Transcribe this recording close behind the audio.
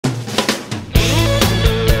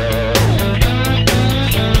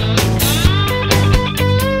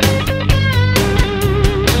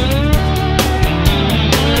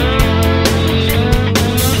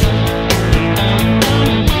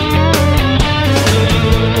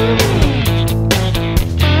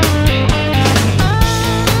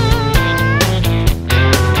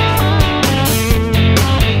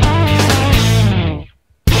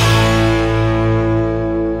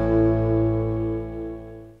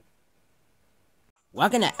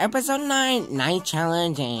welcome to episode 9, Night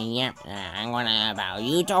Challenge, and yep, I'm gonna about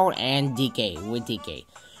you, Toad, and DK, with DK.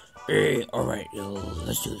 Alright,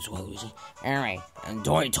 let's do this while we see. Alright, and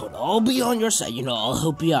don't worry, Toad, I'll be on your side, I'll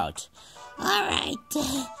help you out. Alright,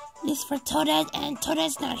 this is for Toadette, and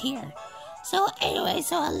Toadette's not here. So anyway,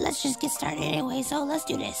 let's just get started anyway, so let's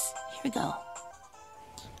do this. Here we go.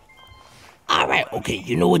 Alright, okay,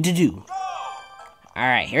 you know what to do.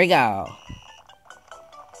 Alright, here we go.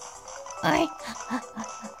 Alright.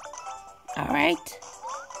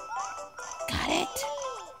 Got it.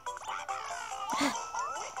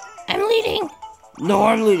 I'm leading. No,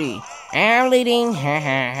 I'm leading. I'm leading.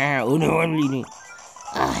 Oh no, I'm leading.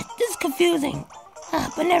 This is confusing.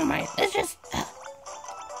 But never mind. Let's just...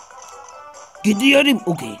 Get the item.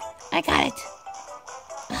 Okay. I got it.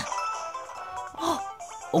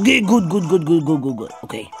 Okay, good.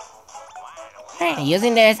 Okay. Alright,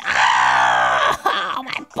 using this. Oh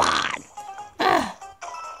my god.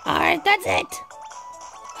 Alright, that's it.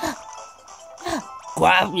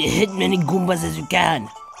 Grab, hit many Goombas as you can.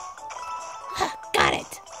 Got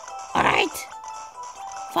it. Alright.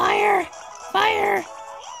 Fire.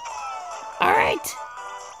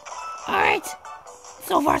 Alright.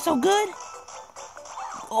 So far, so good.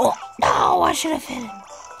 Oh, no, I should have hit him.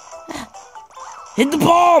 Hit the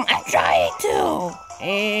bomb. I'm trying to.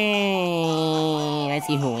 Hey, let's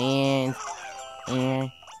see who wins.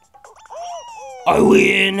 I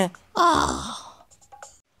win.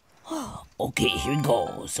 Okay, here we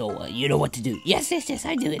go. So, you know what to do. Yes,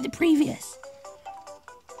 I do it. The previous.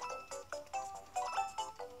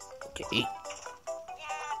 Okay.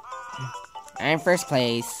 I'm first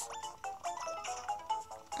place.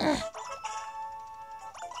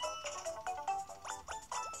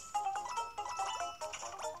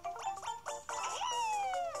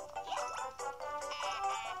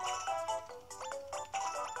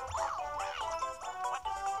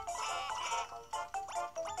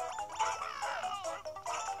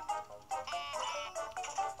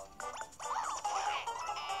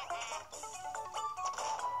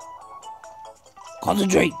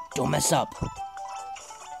 Concentrate, don't mess up.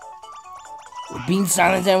 We're being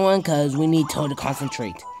silent, everyone, because we need Toad to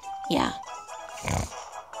concentrate. Yeah.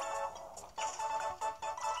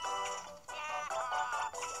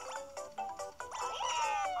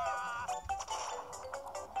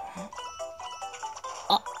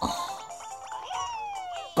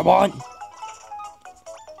 Come on.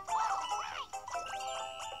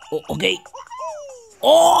 Oh, okay.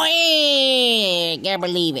 Oh, yeah. Can't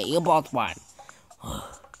believe it. You both won.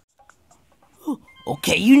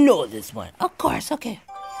 Okay, you know this one. Of course, okay.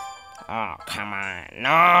 Oh, come on.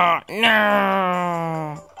 No.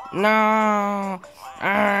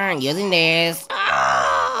 Using this.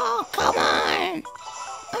 Oh, come on.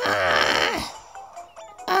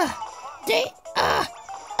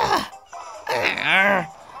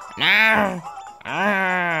 No.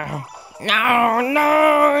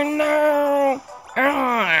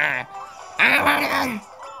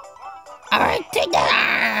 Alright, take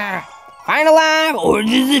that. Final lap, or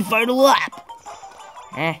is it final lap?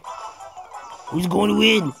 Who's going to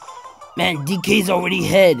win? Man, DK's already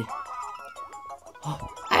ahead.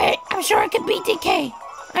 I'm sure I could beat DK.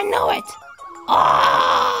 I know it.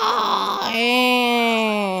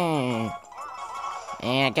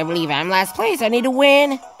 I can't believe I'm last place. I need to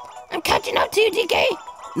win. I'm catching up to you, DK.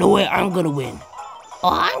 No way, I'm gonna win.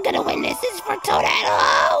 Oh, I'm gonna win this. This is for Toadette.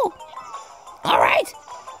 Oh! Alright.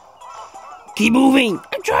 Keep moving.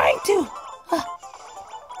 I'm trying to.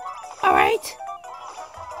 Alright.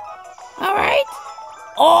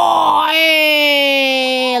 Oh,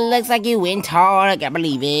 hey! Looks like you win, Toad. I can't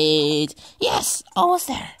believe it. Yes, almost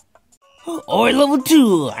there. Alright, level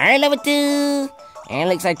 2. And it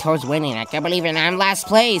looks like Toad's winning. I can't believe it. I'm last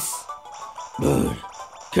place. Good.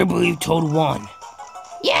 Can't believe Toad won.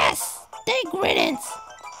 Yes! Thank riddance.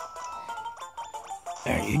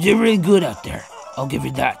 You did really good out there. I'll give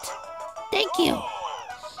you that. Thank you.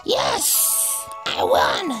 Yes! I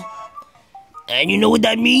won! And you know what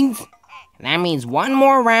that means? That means one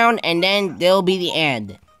more round and then there'll be the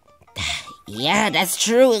end. Yeah, that's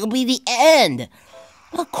true. It'll be the end.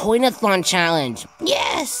 A Coinathlon challenge.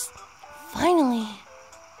 Yes! Finally.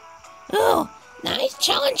 Oh, nice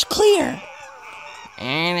challenge clear.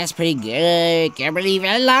 And that's pretty good. Can't believe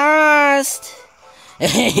I lost.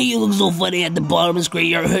 You look so funny at the bottom of the screen.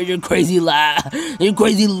 Your crazy laugh. Your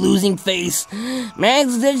crazy losing face. Man,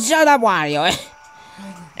 shut up, Wario.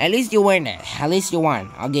 At least you win it. At least you won.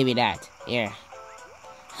 I'll give you that. Yeah.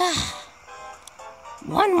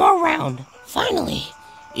 One more round. Finally.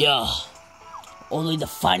 Yeah. Only the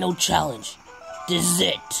final challenge. This is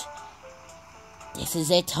it. This is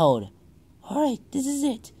it, Toad. Alright, this is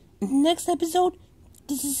it. Next episode,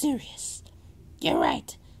 this is serious. You're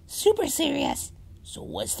right. Super serious. So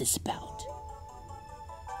what's this about?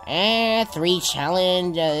 3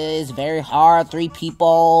 challenge is very hard. 3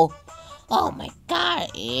 people. Oh my god.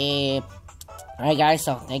 Alright guys,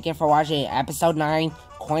 so thank you for watching episode 9,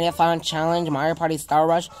 Coinathlon Challenge, Mario Party Star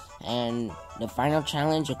Rush, and the final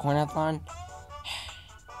challenge of Coinathlon.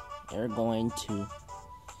 They're going to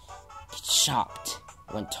get shocked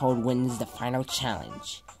when Toad wins the final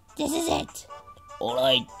challenge. This is it.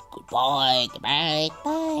 Alright, goodbye, goodbye.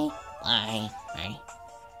 Bye. Bye. Bye.